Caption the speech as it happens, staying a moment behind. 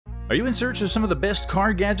Are you in search of some of the best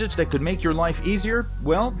car gadgets that could make your life easier?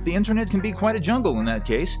 Well, the internet can be quite a jungle in that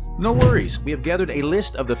case. No worries, we have gathered a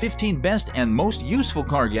list of the 15 best and most useful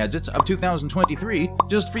car gadgets of 2023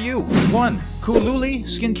 just for you. 1. Cooluli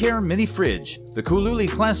Skincare Mini Fridge. The Cooluli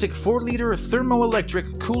Classic 4-liter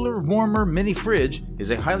thermoelectric cooler warmer mini fridge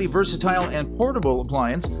is a highly versatile and portable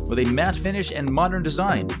appliance with a matte finish and modern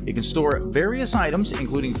design. It can store various items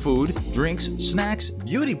including food, drinks, snacks,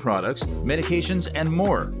 beauty products, medications, and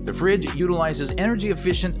more. The fridge utilizes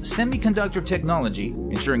energy-efficient semiconductor technology,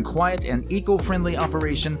 ensuring quiet and eco-friendly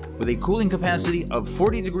operation with a cooling capacity of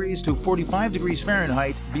 40 degrees to 45 degrees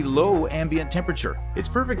Fahrenheit below ambient temperature. It's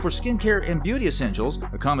perfect for skincare and beauty essentials,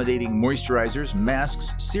 accommodating moisturizers,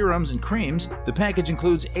 masks, serums, and creams. The package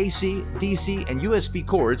includes AC, DC, and USB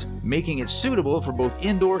cords, making it suitable for both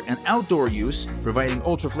indoor and outdoor use, providing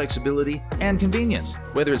ultra flexibility and convenience.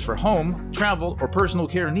 Whether it's for home, travel, or personal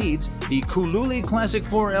care needs, the Cooluli Classic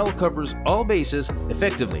 4L covers all bases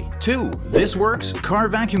effectively. 2. This Works Car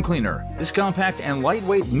Vacuum Cleaner. This compact and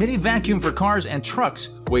lightweight mini vacuum for cars and trucks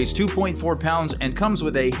weighs 2.4 pounds and comes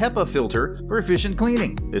with a HEPA filter for efficient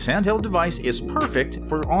cleaning. This handheld device is perfect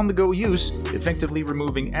for on-the-go use, effectively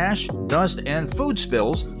removing ash, dust, and food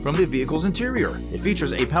spills from the vehicle's interior. It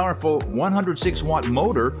features a powerful 106-watt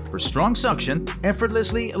motor for strong suction,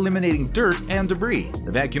 effortlessly eliminating dirt and debris.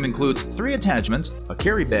 The vacuum includes 3 attachments, a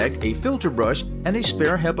carry bag, a filter brush, and a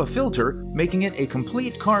spare HEPA filter, making it a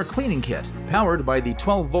complete car cleaning kit. Powered by the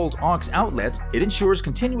 12-volt aux outlet, it ensures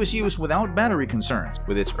continuous use without battery concerns.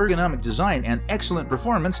 With its ergonomic design and excellent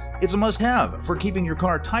performance, it's a must-have for keeping your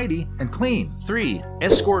car tidy and clean. 3.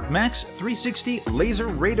 Escort Max 360 Laser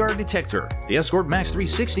Radar Detector. The Escort Max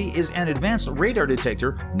 360 is an advanced radar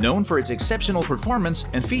detector known for its exceptional performance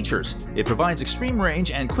and features. It provides extreme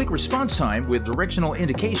range and quick response time with directional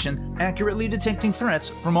indication, accurately detecting threats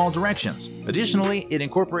from all directions. Additionally, it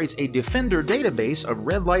incorporates a Defender database of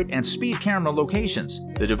red light and speed camera locations.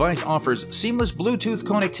 The device offers seamless Bluetooth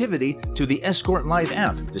connectivity to the Escort Live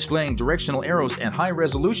app, displaying directional arrows and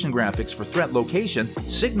high-resolution graphics for threat location,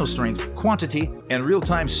 signal strength, quantity, and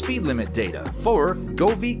real-time speed limit data. 4.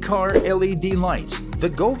 Govee Car LED Lights. The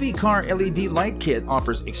Govee Car LED Light Kit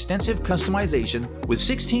offers extensive customization with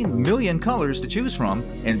 16 million colors to choose from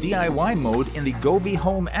and DIY mode in the Govee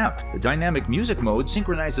Home app. The dynamic music mode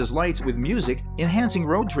synchronizes lights with music, enhancing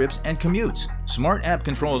road trips and commutes. Smart app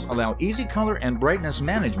controls allow easy color and brightness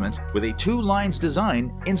management with a 2-lines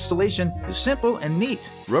design. Installation is simple and neat.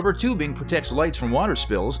 Rubber tubing protects lights from water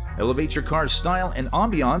spills. Elevate your car's style and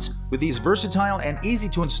ambiance with these versatile and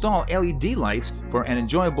easy-to-install LED lights for an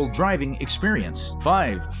enjoyable driving experience.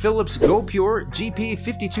 5. Philips GoPure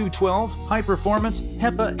GP5212 High Performance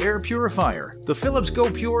HEPA Air Purifier. The Philips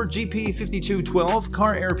GoPure GP5212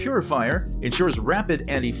 Car Air Purifier ensures rapid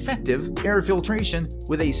and effective air filtration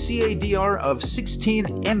with a CADR of 16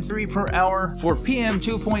 M3 per hour for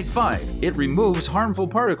PM2.5. It removes harmful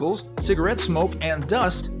particles, cigarette smoke, and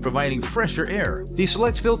dust, providing fresher air. The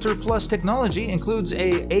Select Filter Plus technology includes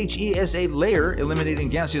a HESA layer, eliminating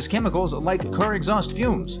gaseous chemicals like car exhaust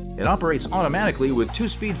fumes. It operates automatically with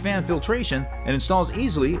 2-speed fan filtration and installs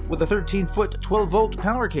easily with a 13-foot 12-volt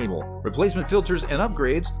power cable. Replacement filters and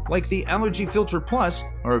upgrades like the Allergy Filter Plus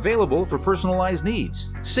are available for personalized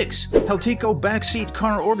needs. 6. Heltico Backseat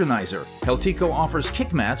Car Organizer. Heltico offers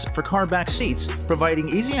kick mats for car back seats, providing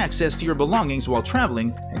easy access to your belongings while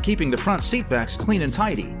traveling and keeping the front seat backs clean and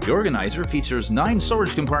tidy. The organizer features 9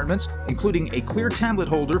 storage compartments, including a clear tablet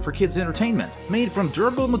holder for kids' entertainment. Made from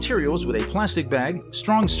durable materials with a plastic bag,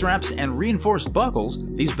 strong straps, and reinforced buckles,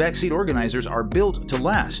 these backseat organizers are built to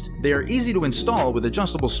last. They are easy to install with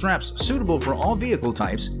adjustable straps suitable for all vehicle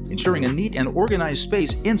types, ensuring a neat and organized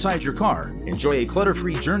space inside your car. Enjoy a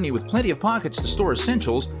clutter-free journey with plenty of pockets to store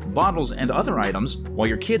essentials, bottles, and other items, while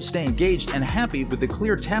your kids stay engaged and happy with the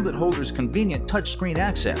clear tablet holder's convenient touchscreen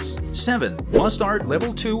access. 7. Mustart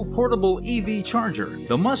Level 2 Portable EV Charger.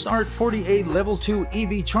 The Mustart 40A Level 2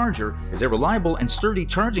 EV Charger is a reliable and sturdy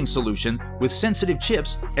charging solution with sensitive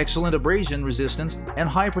chips, excellent abrasion resistance, and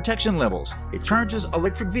high protection levels. It charges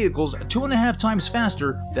electric vehicles 2.5 times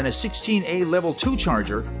faster than a 16A Level 2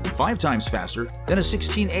 charger and 5 times faster than a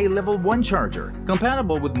 16A Level 1 charger.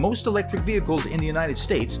 Compatible with most electric vehicles in the United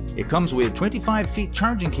States, it comes with 25 feet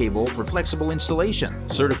charging cable for flexible installation.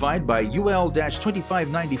 Certified by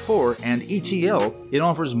UL-2594 and ETL, it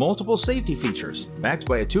offers multiple safety features. Backed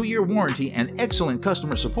by a 2-year warranty and excellent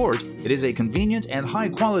customer support, it is a convenient and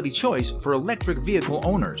high-quality choice for electric vehicle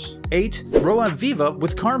owners. 8. Roab Viva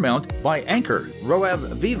with car mount by Anker. Roab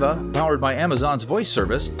Viva, powered by Amazon's voice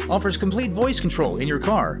service, offers complete voice control in your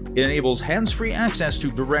car. It enables hands-free access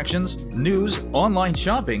to directions, news, online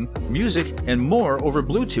shopping, music, and more over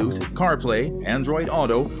Bluetooth, CarPlay, Android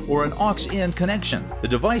Auto, or an aux-in connection. The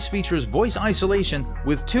device features voice isolation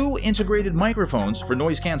with 2 integrated microphones for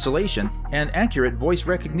noise cancellation and accurate voice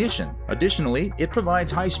recognition. Additionally, it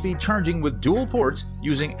provides high-speed charging with dual ports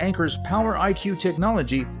using Anker's Power IQ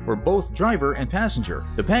technology for both driver and passenger.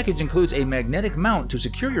 The package includes a magnetic mount to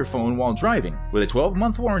secure your phone while driving. With a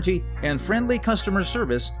 12-month warranty and friendly customer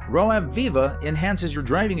service, Roab Viva enhances your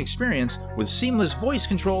driving experience with seamless voice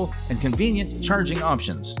control and convenient charging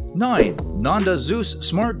options. 9. Nanda Zeus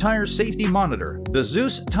Smart Tire Safety Monitor. The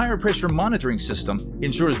Zeus tire pressure monitoring system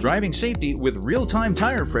ensures driving safety with real-time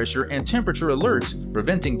tire pressure and temperature alerts,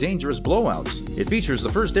 preventing dangerous blowouts. It features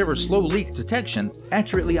the first-ever slow leak detection,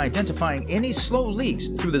 accurately identifying any slow leaks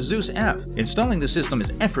through the Zeus app. Installing the system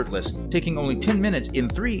is effortless, taking only 10 minutes in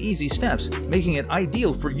 3 easy steps, making it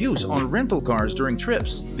ideal for use on rental cars during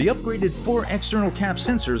trips. The upgraded 4 external cap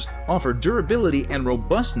sensors offer durability and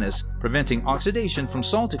robustness, preventing oxidation from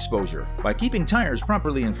salt exposure. By keeping tires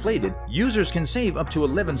properly inflated, users can save up to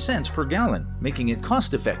 11 cents per gallon, making it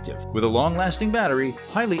cost-effective. With a long-lasting battery,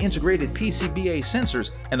 highly integrated PCBA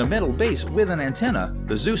sensors, and a metal base with an antenna,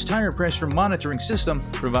 the Zeus tire pressure monitoring system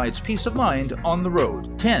provides peace of mind on the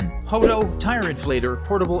road. 10. Hodo Tire Inflator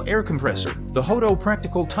Portable Air Compressor. The Hodo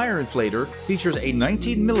Practical Tire Inflator features a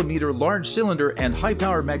 19mm large cylinder and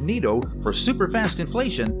high-power magneto for super fast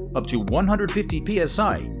inflation up to 150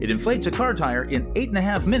 psi. It inflates a car tire in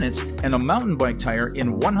 8.5 minutes and a mountain bike tire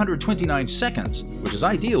in 129 seconds, which is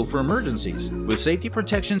ideal for emergencies. With safety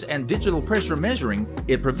protections and digital pressure measuring,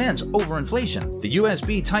 it prevents overinflation. The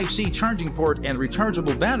USB Type-C charging port and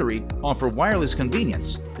rechargeable battery offer wireless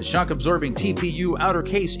convenience. The shock-absorbing TPU outer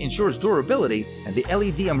case ensures durability, and the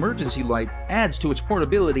LED emergency light adds to its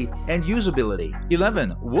portability and usability.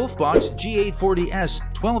 11. Wolfbox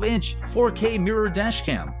G840S 12-inch 4K mirror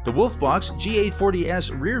dashcam. The Wolfbox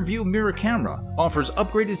G840S rear-view mirror camera offers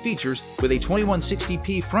upgraded features with a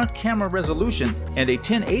 2160p front camera resolution and a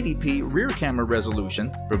 1080p rear camera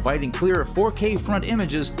resolution, providing clear 4K front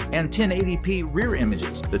images and 1080p rear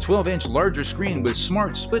images. The 12-inch larger screen with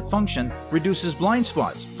smart split function reduces blind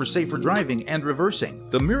spots for safer driving and reversing.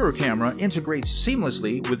 The mirror camera integrates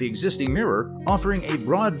seamlessly with the existing mirror, offering a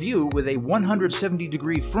broad view with a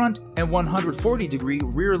 170-degree front and 140-degree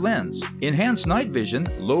rear lens. Enhanced night vision,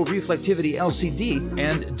 low reflectivity LCD,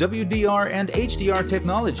 and WDR and HDR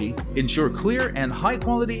technology ensure clear and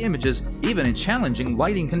high-quality images even in challenging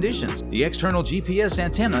lighting conditions. The external GPS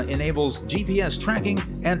antenna enables GPS tracking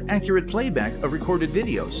and accurate playback of recorded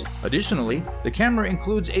videos. Additionally, the camera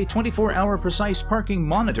includes a 24-hour precise parking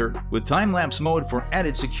monitor with time-lapse mode for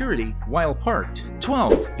added security while parked.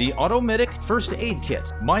 12. The Automedic First Aid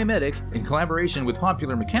Kit. MyMedic, in collaboration with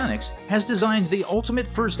Popular Mechanics, has designed the ultimate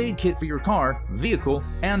first aid kit for your car, vehicle,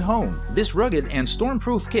 and home. This rugged and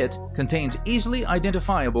storm-proof kit contains easily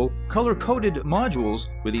identifiable, color-coded modules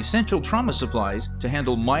with essential trauma supplies to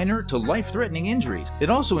handle minor to life-threatening injuries. It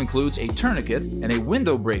also includes a tourniquet and a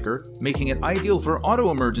window breaker, making it ideal for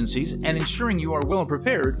auto emergencies and ensuring you are well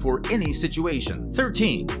prepared for any situation.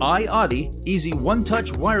 13. iAudi Easy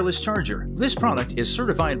One-Touch Wireless Charger. This product is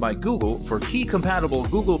certified by Google for key-compatible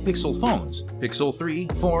Google Pixel phones, Pixel 3,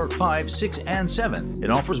 4, 5, 6, and 7. It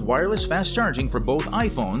offers wireless fast charging for both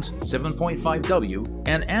iPhones 7.5W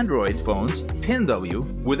and Android phones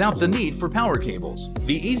 10W without the need for power cables.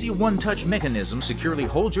 The Easy One-Touch mechanism securely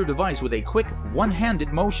holds your device with a quick,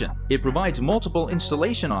 one-handed motion. It provides multiple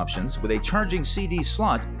installation options with a charging CD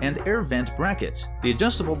slot and air vent brackets. The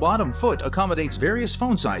adjustable bottom foot accommodates various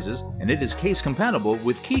phone sizes, and it is case-compatible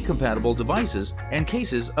with key-compatible devices and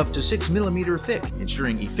cases up to 6mm thick,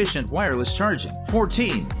 ensuring efficient wireless charging.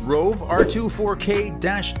 14. Rove R2 4K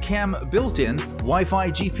Dash Cam Built-in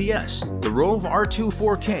Wi-Fi GPS. The Rove R2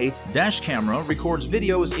 4K dash camera records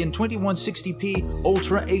videos in 2160p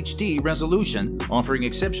Ultra HD resolution, offering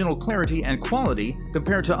exceptional clarity and quality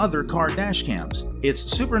compared to other car dash cams. Its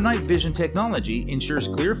Super Night Vision technology ensures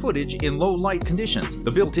clear footage in low light conditions.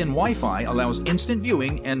 The built-in Wi-Fi allows instant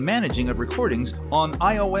viewing and managing of recordings on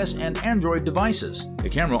iOS and Android devices. The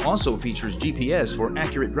camera also features GPS for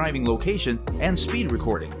accurate driving location and speed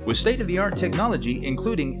recording. With state-of-the-art technology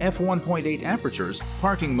including f1.8 apertures,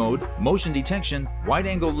 parking mode, motion detection,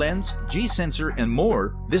 wide-angle lens, G-sensor, and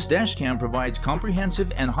more, this dashcam provides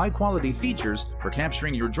comprehensive and high-quality features for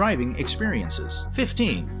capturing your driving experiences.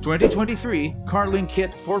 15. 2023 Car CarLink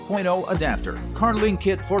Kit 4.0 adapter. CarLink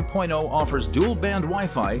Kit 4.0 offers dual-band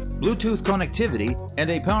Wi-Fi, Bluetooth connectivity, and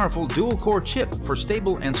a powerful dual-core chip for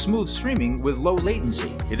stable and smooth streaming with low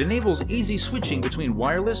latency. It enables easy switching between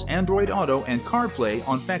wireless, Android Auto, and CarPlay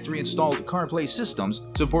on factory-installed CarPlay systems,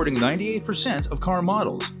 supporting 98% of car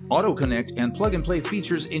models. Auto Connect and plug-and-play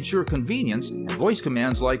features ensure convenience, and voice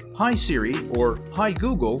commands like Hi Siri or Hi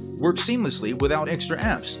Google work seamlessly without extra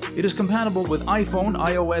apps. It is compatible with iPhone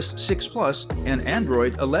iOS 6 Plus and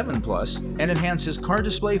Android 11 Plus, and enhances car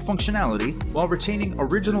display functionality while retaining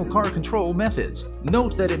original car control methods.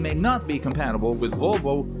 Note that it may not be compatible with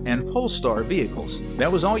Volvo and Polestar vehicles.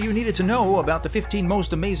 That was all you needed to know about the 15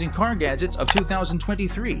 most amazing car gadgets of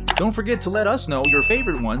 2023. Don't forget to let us know your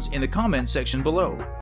favorite ones in the comments section below.